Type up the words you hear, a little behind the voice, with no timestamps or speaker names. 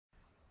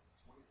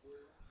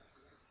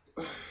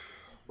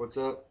What's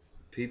up,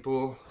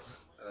 people?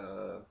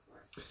 Uh,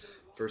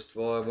 First of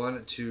all, I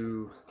wanted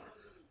to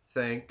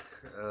thank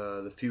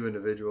the few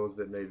individuals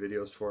that made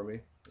videos for me.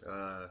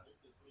 Uh,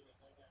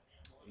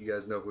 you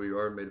guys know who you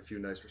are, made a few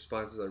nice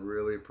responses. I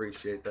really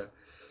appreciate that.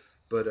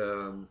 But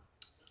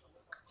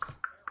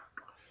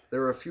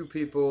there were a few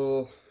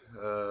people,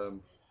 I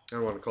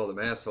don't want to call them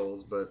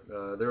assholes, but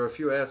there were a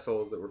few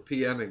assholes that were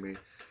PMing me,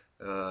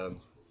 um,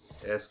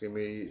 asking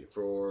me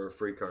for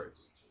free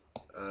cards.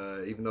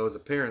 Even though as a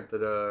parent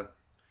that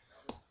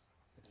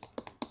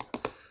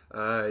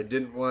I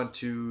didn't want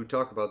to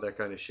talk about that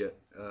kind of shit.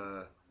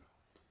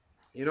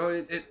 You know,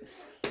 it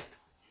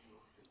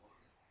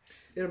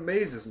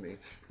amazes me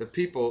that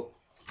people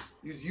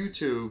use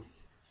YouTube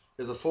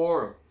as a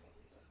forum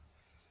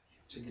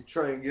to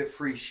try and get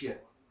free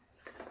shit.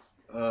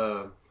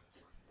 Uh,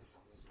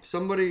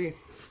 somebody,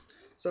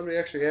 somebody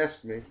actually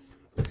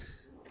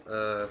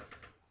uh,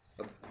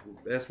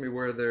 asked me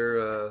where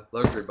their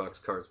luxury box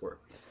cards were.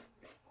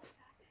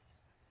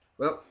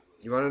 Well,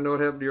 you want to know what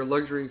happened to your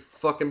luxury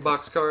fucking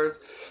box cards?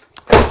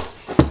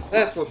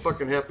 That's what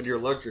fucking happened to your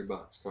luxury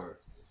box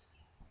cards.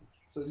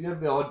 So you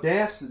have the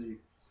audacity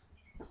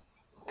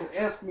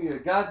to ask me a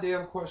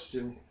goddamn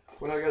question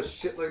when I got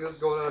shit like this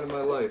going on in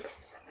my life.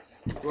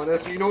 You want to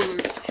ask me, you know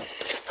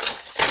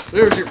what?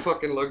 There's your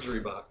fucking luxury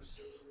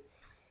box.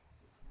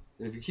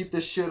 And if you keep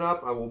this shit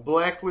up, I will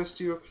blacklist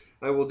you.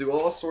 I will do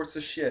all sorts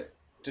of shit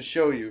to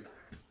show you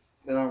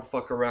that I don't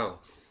fuck around.